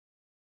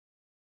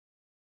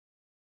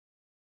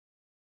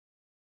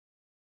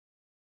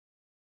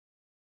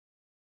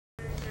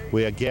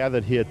We are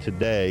gathered here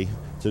today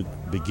to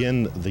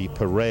begin the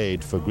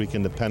parade for Greek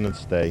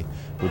Independence Day,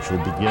 which will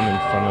begin in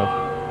front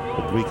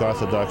of the Greek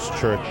Orthodox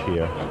Church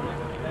here,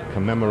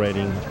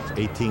 commemorating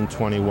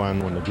 1821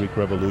 when the Greek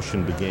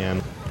Revolution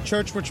began.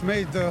 Church which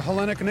made the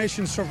Hellenic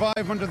nation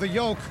survive under the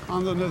yoke,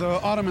 under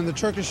the Ottoman, the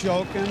Turkish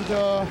yoke, and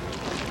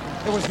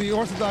it was the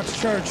Orthodox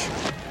Church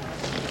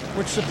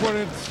which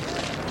supported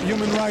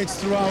human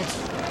rights throughout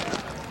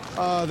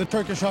the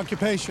Turkish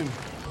occupation.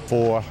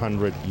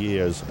 400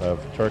 years of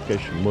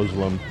Turkish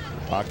Muslim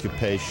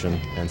occupation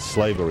and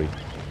slavery.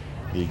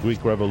 The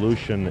Greek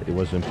Revolution, it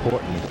was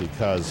important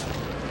because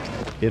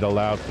it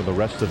allowed for the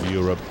rest of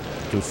Europe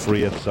to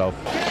free itself.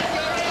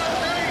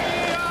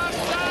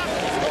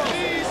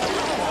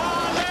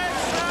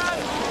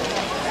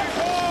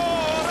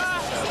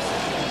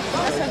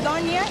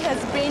 Macedonia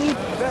has been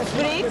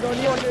Greek for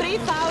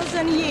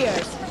 3,000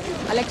 years.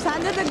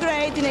 Alexander the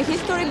Great, in the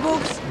history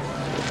books,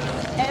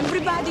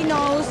 everybody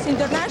knows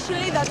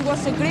internationally that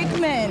was a Greek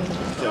man.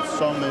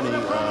 So many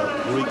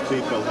Greek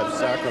people have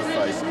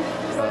sacrificed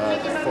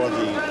for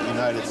the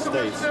United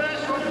States.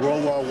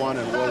 World War I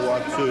and World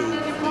War II,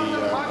 the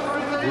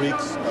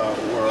Greeks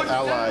were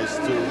allies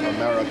to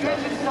America.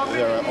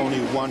 There are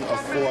only one of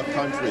 4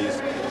 countries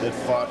that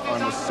fought on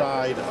the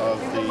side of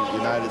the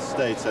United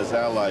States as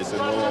allies in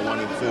World War I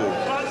and II.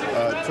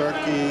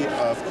 Turkey,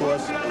 of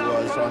course,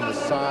 was on the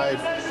side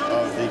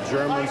of the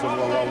Germans in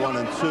World War I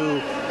and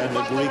II, and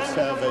the Greeks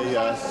have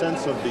a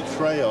sense of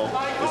betrayal,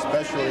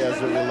 especially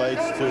as it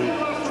relates to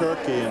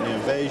Turkey and the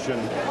invasion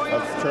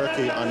of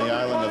Turkey on the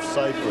island of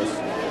Cyprus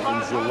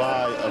in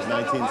July of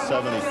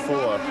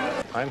 1974.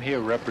 I'm here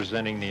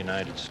representing the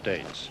United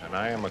States, and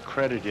I am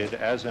accredited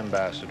as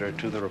ambassador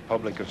to the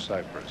Republic of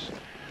Cyprus.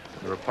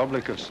 The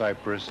Republic of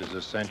Cyprus is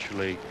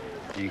essentially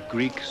the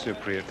Greek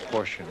Cypriot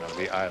portion of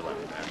the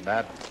island, and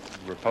that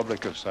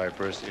Republic of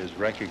Cyprus is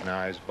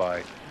recognized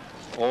by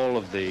all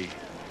of the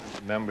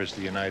members of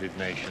the United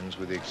Nations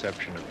with the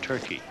exception of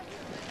Turkey.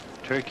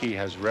 Turkey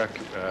has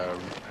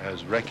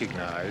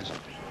recognized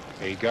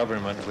a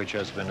government which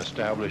has been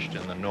established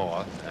in the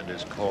north and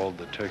is called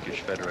the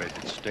Turkish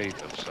Federated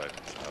State of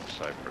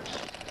Cyprus.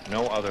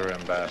 No other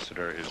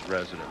ambassador is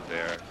resident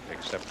there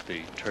except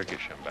the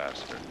Turkish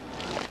ambassador.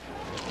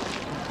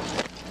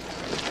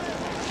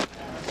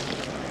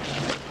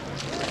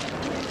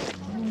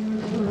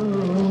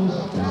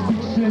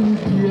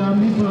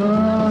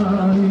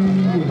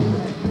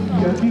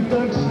 Γιατί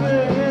τα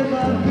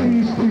ξένα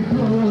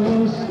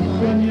δυστυχώς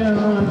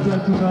κανιάτα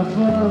του θα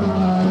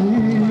φάει.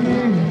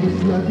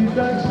 Γιατί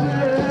τα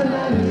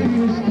ξένα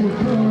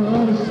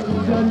δυστυχώς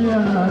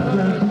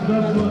κανιάτα του θα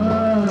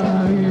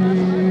φάει.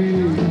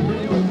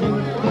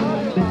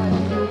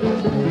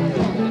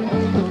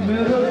 Το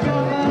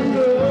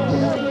μεροκαμαλό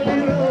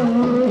σκληρό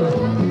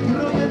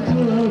μικρό με το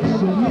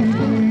ψωμί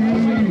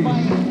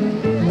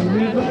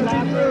με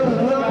βαρινό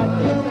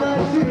το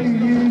μάτι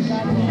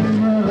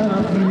και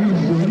μαύρη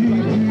ζωή.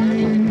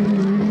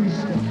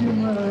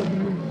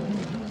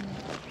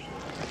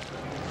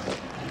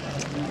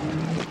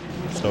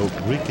 So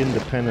Greek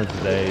Independence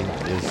Day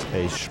is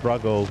a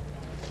struggle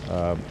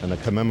and a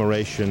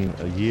commemoration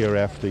year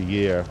after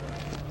year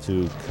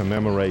to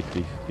commemorate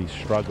the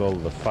struggle,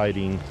 the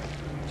fighting,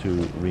 to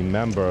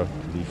remember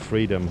the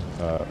freedom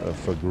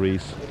for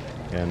Greece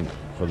and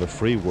for the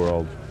free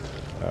world,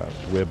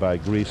 whereby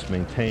Greece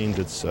maintained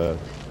its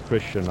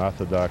Christian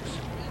Orthodox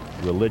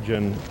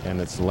religion and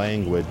its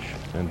language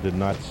and did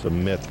not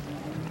submit.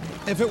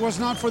 If it was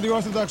not for the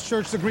Orthodox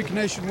Church, the Greek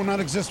nation would not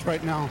exist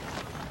right now.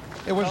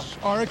 It was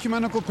our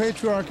ecumenical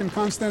patriarch in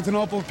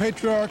Constantinople,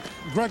 Patriarch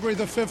Gregory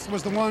V,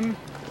 was the one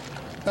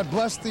that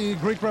blessed the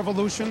Greek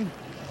Revolution,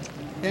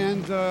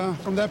 and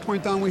from that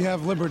point on we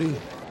have liberty.